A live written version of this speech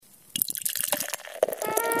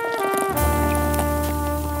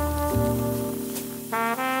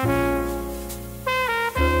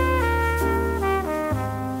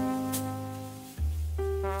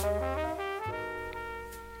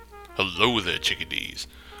chickadees.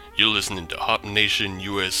 You're listening to Hop Nation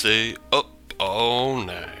USA Up All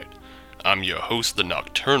Night. I'm your host, the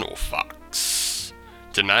Nocturnal Fox.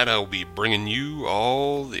 Tonight I'll be bringing you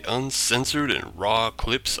all the uncensored and raw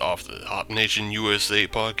clips off the Hop Nation USA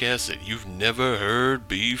podcast that you've never heard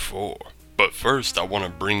before. But first, I want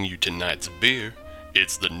to bring you tonight's beer.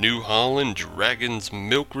 It's the New Holland Dragon's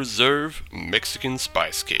Milk Reserve Mexican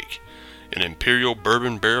Spice Cake, an imperial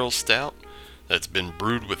bourbon barrel stout that's been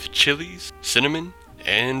brewed with chilies, cinnamon,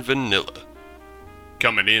 and vanilla.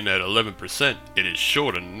 Coming in at 11%, it is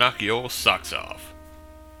sure to knock your socks off.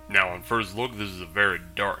 Now on first look, this is a very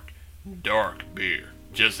dark beer,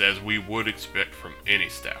 just as we would expect from any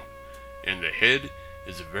stout. And the head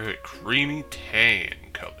is a very creamy tan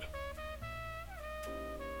color.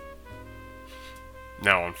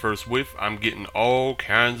 Now on first whiff, I'm getting all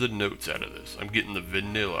kinds of notes out of this. I'm getting the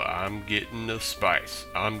vanilla, I'm getting the spice,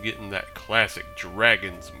 I'm getting that classic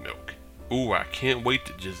dragon's milk. Ooh, I can't wait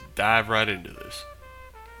to just dive right into this.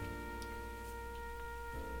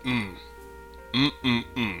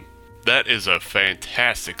 That is a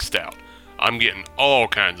fantastic stout. I'm getting all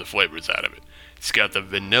kinds of flavors out of it. It's got the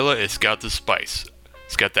vanilla, it's got the spice.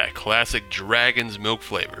 It's got that classic dragon's milk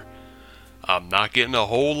flavor. I'm not getting a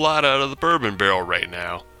whole lot out of the bourbon barrel right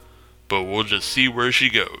now, but we'll just see where she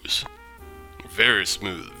goes. Very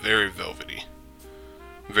smooth, very velvety.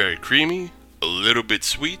 Very creamy, a little bit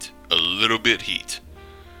sweet, a little bit heat.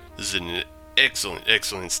 This is an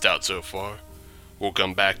excellent stout so far. We'll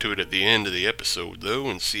come back to it at the end of the episode though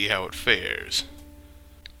and see how it fares.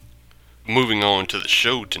 Moving on to the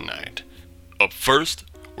show tonight. Up first,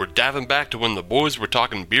 we're diving back to when the boys were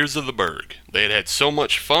talking beers of the Berg. They had so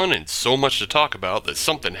much fun and so much to talk about that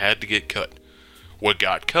something had to get cut. What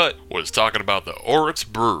got cut was talking about the Oryx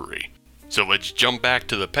Brewery. So let's jump back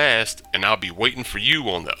to the past and I'll be waiting for you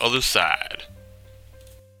on the other side.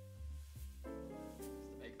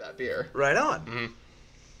 Make that beer. Right on. Mm-hmm.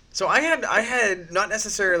 So I had not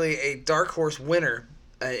necessarily a dark horse winner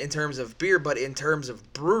in terms of beer, but in terms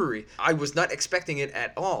of brewery, I was not expecting it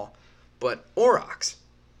at all. But Aurochs.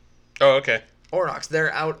 Oh, okay. Aurochs,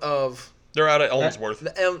 they're out of Elmsworth.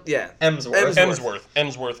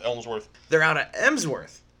 Emsworth. They're out of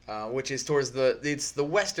Emsworth, which is towards the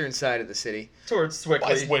western side of the city. Towards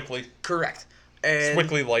Swickley. Swickley. Correct. And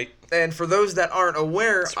Swickley light. And for those that aren't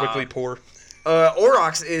aware, Swickley poor.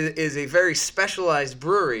 Aurochs is a very specialized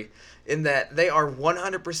brewery in that they are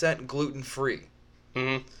 100% gluten-free.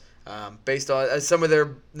 Mm-hmm. Based on some of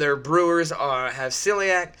their brewers have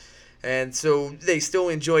celiac, and so they still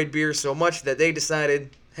enjoyed beer so much that they decided,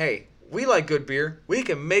 hey, we like good beer. We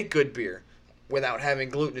can make good beer without having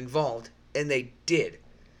gluten involved, and they did.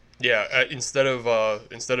 Yeah, instead of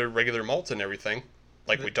regular malts and everything,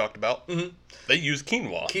 like we talked about, they use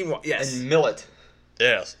quinoa. Quinoa, yes. And millet.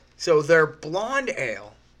 Yes. So their blonde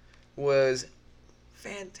ale was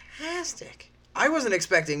fantastic. I wasn't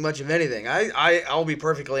expecting much of anything. I'll be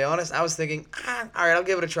perfectly honest. I was thinking, all right, I'll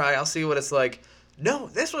give it a try. I'll see what it's like. No,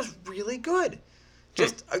 this was really good.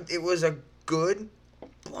 It was a good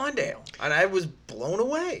blonde ale, and I was blown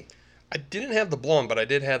away. I didn't have the blonde, but I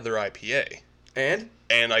did have their IPA. And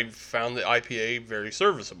I found the IPA very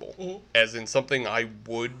serviceable, as in something I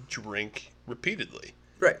would drink repeatedly.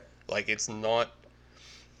 Right. Like it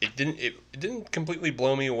didn't completely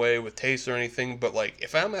blow me away with taste or anything, but like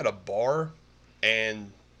if I'm at a bar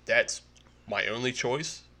and that's my only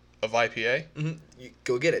choice of IPA, you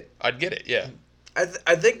go get it. I'd get it. Yeah. I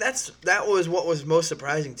think that was what was most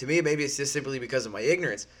surprising to me. Maybe it's just simply because of my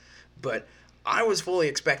ignorance, but I was fully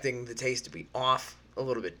expecting the taste to be off, a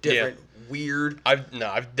little bit different, weird.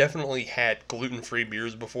 I've definitely had gluten-free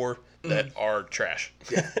beers before that are trash.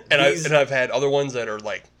 Yeah. and I've had other ones that are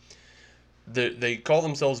like they call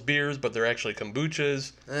themselves beers, but they're actually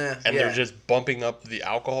kombuchas, and they're just bumping up the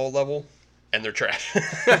alcohol level, and they're trash.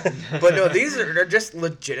 But no, they're just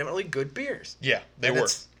legitimately good beers. Yeah, they were.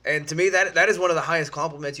 And to me, that is one of the highest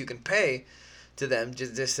compliments you can pay to them.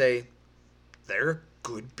 Just say they're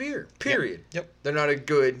good beer. Period. Yep. They're not a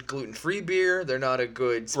good gluten-free beer. They're not a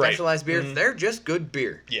good specialized beer. They're just good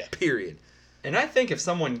beer. Yeah. Period. And I think if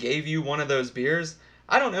someone gave you one of those beers,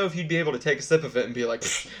 I don't know if you'd be able to take a sip of it and be like,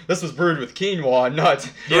 this was brewed with quinoa,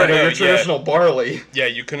 not your traditional barley. Yeah,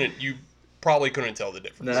 you probably couldn't tell the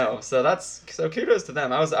difference. No, so kudos to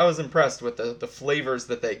them. I was impressed with the flavors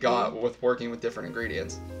that they got with working with different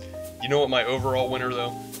ingredients. You know what my overall winner though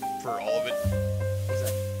for all of it? What's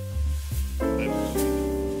that?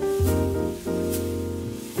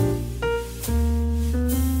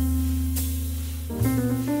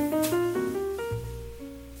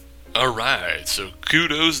 Alright, so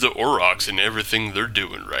kudos to Aurochs and everything they're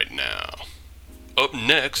doing right now. Up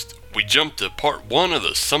next, we jump to part 1 of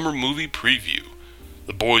the summer movie preview.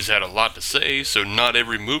 The boys had a lot to say, so not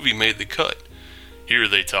every movie made the cut. Here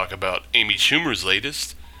they talk about Amy Schumer's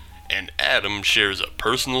latest, and Adam shares a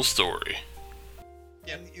personal story.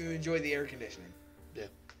 You enjoy the air conditioning. Yeah.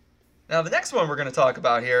 Now, the next one we're going to talk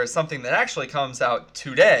about here is something that actually comes out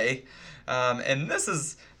today. And this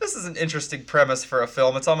is an interesting premise for a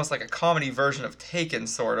film. It's almost like a comedy version of Taken,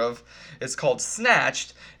 sort of. It's called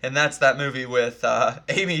Snatched, and that's that movie with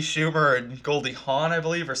Amy Schumer and Goldie Hawn, I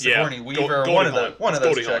believe, or Sigourney Weaver, one of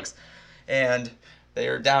those chicks. And they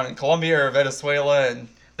are down in Colombia or Venezuela, and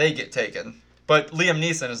they get taken. But Liam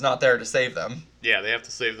Neeson is not there to save them. Yeah, they have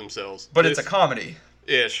to save themselves. But it's a comedy.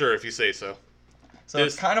 Yeah, sure, if you say so. So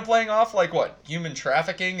it's kind of playing off like what? Human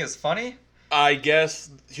trafficking is funny? I guess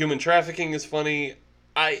human trafficking is funny.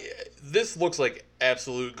 This looks like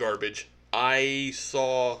absolute garbage. I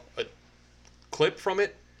saw a clip from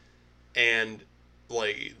it, and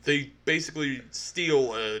like they basically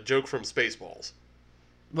steal a joke from Spaceballs.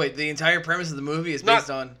 Wait, the entire premise of the movie is based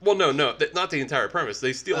on... Well, no, not the entire premise.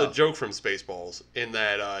 They steal a joke from Spaceballs in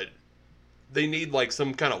that they need like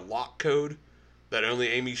some kind of lock code that only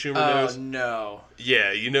Amy Schumer knows. Oh, no.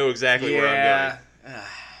 Yeah, you know exactly where I'm going.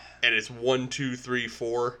 And it's 1, 2, 3,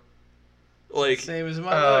 4. Like same as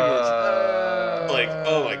my luggage. like,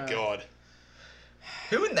 oh my god.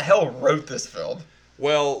 Who in the hell wrote this film?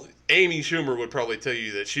 Well, Amy Schumer would probably tell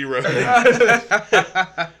you that she wrote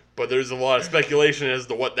it. But there's a lot of speculation as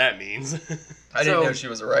to what that means. I didn't know she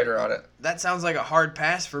was a writer on it. That sounds like a hard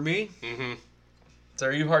pass for me. Mm-hmm. So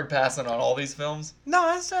are you hard passing on all these films? No,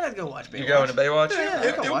 I said I'd go watch Baywatch. You going to Baywatch?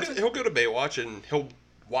 Yeah, He'll go to Baywatch and he'll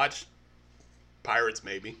watch Pirates,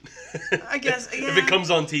 maybe. I guess, yeah. If it comes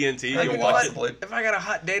on TNT, you'll watch it. If I got a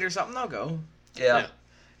hot date or something, I'll go. Yeah,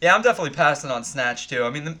 I'm definitely passing on Snatch, too. I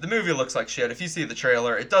mean, the movie looks like shit. If you see the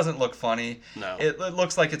trailer, it doesn't look funny. No. It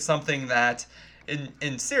looks like it's something that,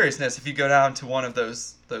 in seriousness, if you go down to one of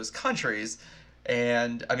those countries,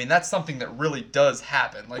 and, I mean, that's something that really does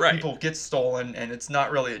happen. Like, people get stolen, and it's not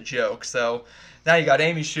really a joke. So now you got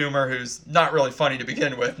Amy Schumer, who's not really funny to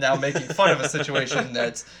begin with, now making fun of a situation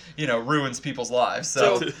that's, ruins people's lives.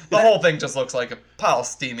 So the whole thing just looks like a pile of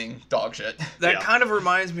steaming dog shit. That kind of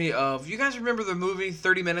reminds me of, you guys remember the movie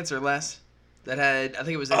 30 Minutes or Less? That had, I think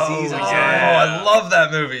it was Aziz. I love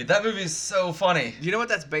that movie. That movie is so funny. Do you know what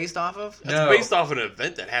that's based off of? It's based off an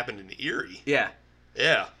event that happened in Erie. Yeah.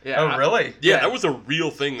 Yeah. Oh, really? Yeah, that was a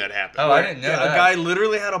real thing that happened. Oh, I didn't know that. A guy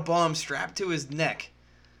literally had a bomb strapped to his neck.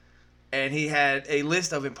 And he had a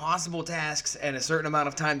list of impossible tasks and a certain amount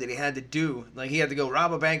of time that he had to do. Like, he had to go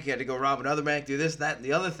rob a bank, he had to go rob another bank, do this, that, and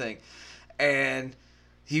the other thing. And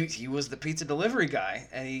he was the pizza delivery guy.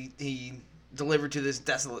 And he delivered to this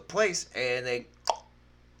desolate place, and they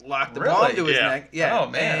locked the bomb to his neck. Yeah. Oh,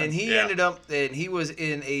 man. And he ended up, and he was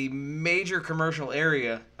in a major commercial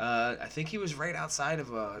area. I think he was right outside of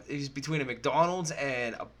he was between a McDonald's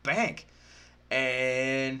and a bank.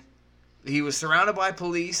 And he was surrounded by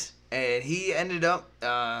police, and he ended up,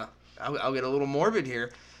 I'll get a little morbid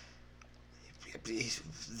here,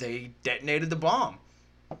 they detonated the bomb.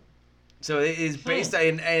 So it is based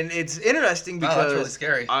on, and it's interesting because that's really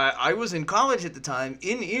scary. I was in college at the time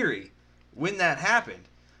in Erie when that happened.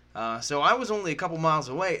 So I was only a couple miles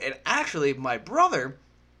away, and actually my brother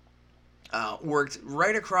worked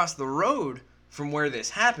right across the road from where this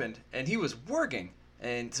happened, and he was working.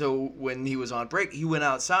 And so when he was on break, he went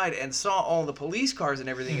outside and saw all the police cars and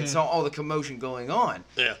everything, and saw all the commotion going on.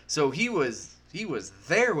 Yeah. So he was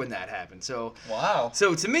there when that happened. So wow.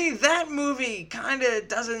 So to me, that movie kind of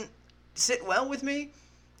doesn't sit well with me.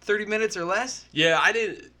 30 Minutes or Less. Yeah, I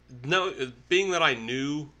didn't know. Being that I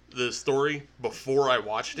knew the story before I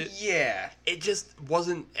watched it, it just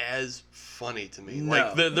wasn't as funny to me. No.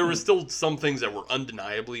 Like there were still some things that were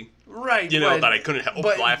undeniably that I couldn't help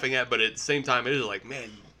laughing at, but at the same time it is like, man,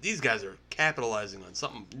 these guys are capitalizing on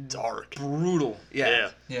something dark, brutal.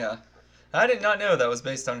 Yeah. I did not know that was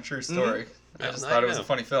based on a true story. I just thought it was a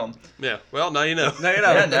funny film. Yeah, well, now you know. Now you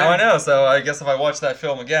know. Yeah, now I know. So I guess if I watch that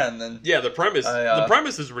film again, then the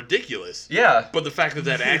premise is ridiculous. Yeah, but the fact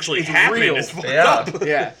that actually happened real. is fucked up.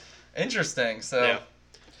 Yeah, interesting. So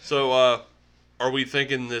So are we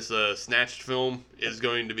thinking this Snatched film is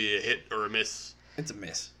going to be a hit or a miss? It's a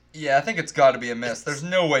miss. Yeah, I think it's got to be a miss. There's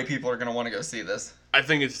no way people are going to want to go see this. I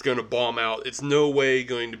think it's going to bomb out. It's no way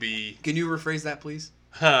going to be... Can you rephrase that, please?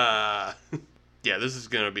 Yeah, this is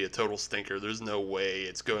going to be a total stinker. There's no way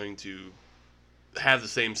it's going to have the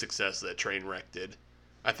same success that Trainwreck did.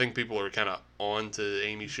 I think people are kind of on to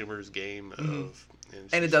Amy Schumer's game of...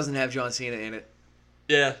 And it doesn't have John Cena in it.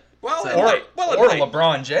 Yeah. Well, or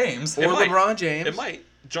LeBron James. Or LeBron James. It might.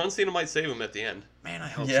 John Cena might save him at the end. Man, I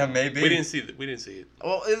hope Yeah, so. maybe. We didn't see it.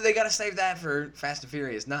 Well, they got to save that for Fast and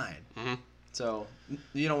Furious 9. Mhm. So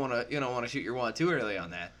you don't want to shoot your wad too early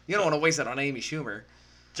on that. You don't want to waste it on Amy Schumer.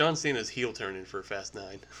 John Cena's heel turning for Fast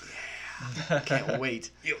 9. Can't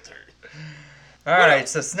wait. Heel turn. All right,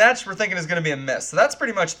 so Snatch we're thinking is going to be a miss. So that's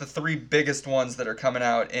pretty much the 3 biggest ones that are coming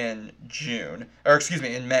out in June, or excuse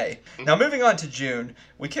me, in May. Now moving on to June,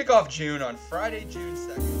 we kick off June on Friday, June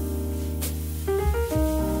 2nd.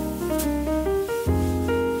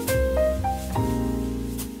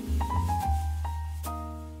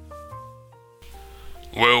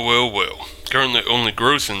 Well. Currently only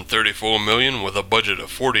grossing $34 million with a budget of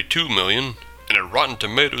 $42 million and a Rotten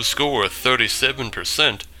Tomatoes score of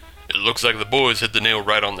 37%. It looks like the boys hit the nail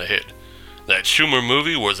right on the head. That Schumer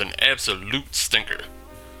movie was an absolute stinker.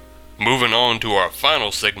 Moving on to our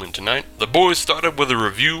final segment tonight, the boys started with a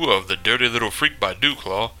review of The Dirty Little Freak by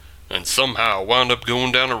Duclaw, and somehow wound up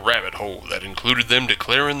going down a rabbit hole that included them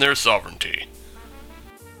declaring their sovereignty.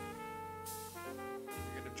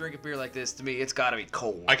 Drink a beer like this, to me, it's got to be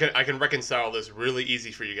cold. I can reconcile this really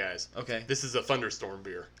easy for you guys. Okay. This is a Thunderstorm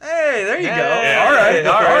beer. Hey, there you go. Yeah, All right.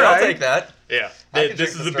 I'll take that. Yeah, I can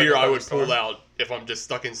this drink is a the beer straight I would Thunderstorm. pull out if I'm just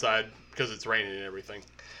stuck inside because it's raining and everything.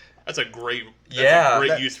 That's a great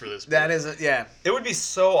use for this beer. That is, yeah. It would be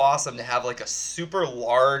so awesome to have like a super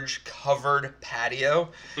large covered patio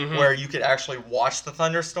where you could actually watch the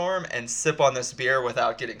thunderstorm and sip on this beer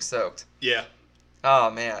without getting soaked. Yeah. Oh,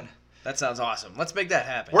 man. That sounds awesome. Let's make that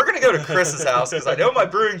happen. We're going to go to Chris's house because I know my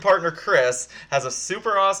brewing partner Chris has a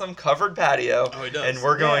super awesome covered patio. Oh, he does. And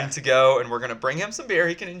we're going to go and we're going to bring him some beer.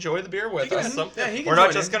 He can enjoy the beer with us. Yeah, he can We're not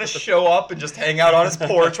join just in. going to show up and just hang out on his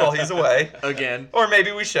porch while he's away. Again. Or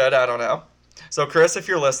maybe we should. I don't know. So, Chris, if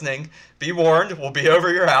you're listening, be warned. We'll be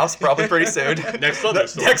over your house probably pretty soon. Next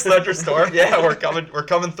thunderstorm. Next thunderstorm. Yeah, we're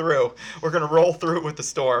coming through. We're going to roll through it with the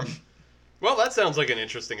storm. Well, that sounds like an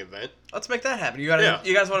interesting event. Let's make that happen. You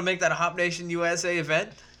guys want to make that a Hop Nation USA event?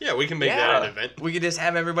 Yeah, we can make Yeah. that an event. We could just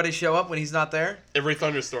have everybody show up when he's not there? Every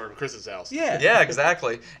thunderstorm, Chris's house. Yeah. Yeah,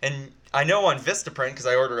 exactly. And I know on Vistaprint, because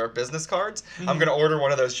I ordered our business cards, I'm going to order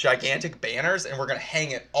one of those gigantic banners, and we're going to hang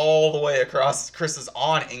it all the way across Chris's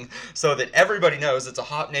awning so that everybody knows it's a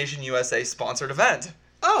Hop Nation USA sponsored event.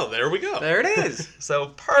 Oh, there we go. There it is. So,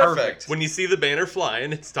 perfect. When you see the banner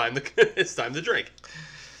flying, it's time to drink.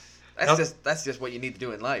 That's just what you need to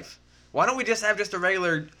do in life. Why don't we just have just a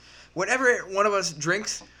regular, whenever one of us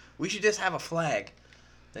drinks, we should just have a flag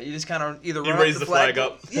that you just kind of either You run raise up the flag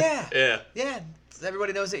up. Yeah. Yeah. Yeah. So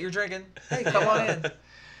everybody knows that you're drinking. Hey, come on in.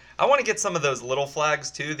 I want to get some of those little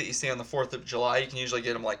flags too that you see on the 4th of July. You can usually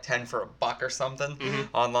get them like 10 for $1 or something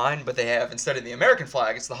online, but they have, instead of the American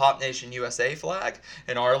flag, it's the Hop Nation USA flag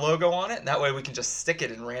and our logo on it, and that way we can just stick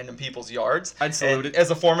it in random people's yards. I'd salute it.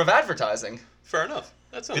 As a form of advertising. Fair enough.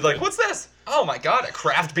 That sounds Be like, good. what's this? Oh my god, a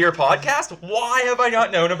craft beer podcast? Why have I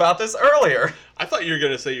not known about this earlier? I thought you were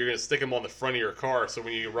going to say you're going to stick them on the front of your car so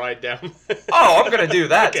when you ride down. Oh, I'm going to do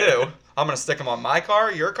that Okay. too. I'm going to stick them on my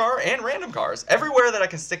car, your car, and random cars. Everywhere that I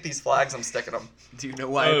can stick these flags, I'm sticking them. Do you know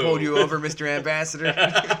why I pulled you over, Mr. Ambassador?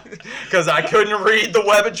 Because I couldn't read the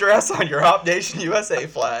web address on your Hop Nation USA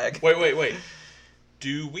flag. Wait.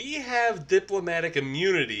 Do we have diplomatic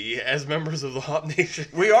immunity as members of the Hop Nation?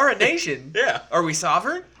 We are a nation. Yeah. Are we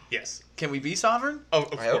sovereign? Yes. Can we be sovereign?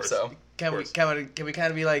 Of I hope course. so. Can we course. can we kind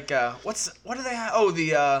of be like what do they have? Oh,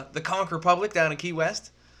 the Conch Republic down in Key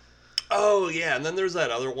West. Oh, yeah, and then there's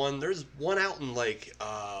that other one. There's one out in, like,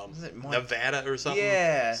 Is it more- Nevada or something.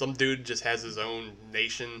 Yeah. Some dude just has his own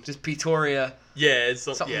nation. Just Pretoria. Yeah, it's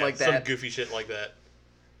something like some that. goofy shit like that.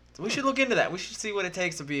 We should look into that. We should see what it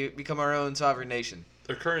takes to become our own sovereign nation.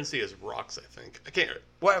 Their currency is rocks, I think. I can't...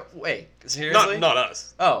 What? Wait, seriously? Not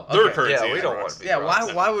us. Oh, okay. Their currency Yeah, we is don't rocks. want to be Yeah,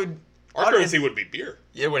 rocks. why would Our currency would be beer.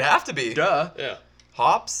 It would have to be. duh? Yeah.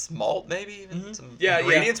 Hops, malt, maybe even some Yeah,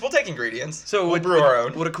 ingredients. We'll take ingredients. So we'll would brew our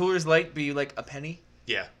own. Would a Coors Light be like a penny?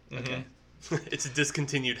 Yeah. Okay. It's a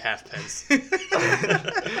discontinued half pence.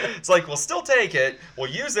 It's like we'll still take it. We'll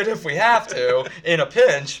use it if we have to in a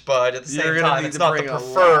pinch, but at the You're same gonna time, need it's to not the bring a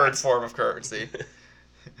preferred lot. form of currency.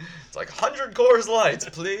 It's like 100 Coors Lights,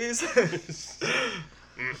 please.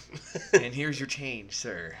 And here's your change,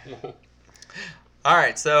 sir. All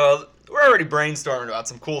right, so we're already brainstorming about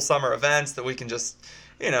some cool summer events that we can just,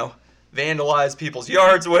 vandalize people's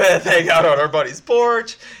yards with, hang out on our buddy's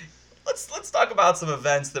porch. Let's talk about some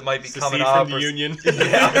events that might be coming Secede up. from the Union.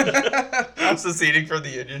 Yeah, I'm seceding from the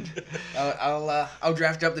Union. I'll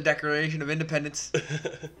draft up the Declaration of Independence.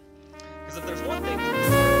 Because if there's one thing.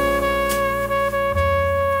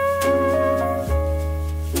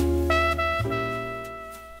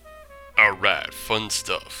 Alright, fun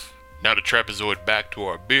stuff. Now to trapezoid back to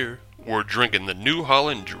our beer, we're drinking the New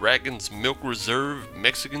Holland Dragon's Milk Reserve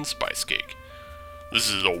Mexican Spice Cake. This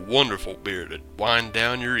is a wonderful beer to wind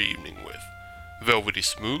down your evening with. Velvety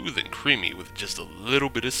smooth and creamy with just a little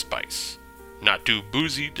bit of spice. Not too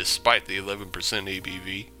boozy despite the 11%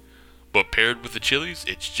 ABV, but paired with the chilies,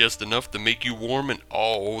 it's just enough to make you warm in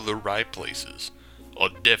all the right places. A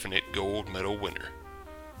definite gold medal winner.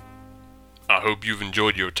 I hope you've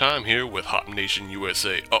enjoyed your time here with Hop Nation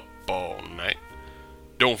USA up all night.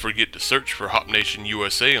 Don't forget to search for Hop Nation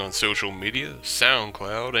USA on social media,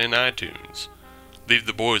 SoundCloud, and iTunes. Leave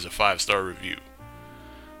the boys a 5-star review.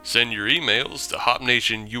 Send your emails to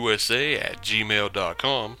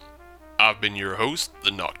hopnationusa@gmail.com. I've been your host,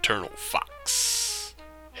 the Nocturnal Fox.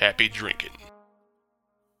 Happy drinking.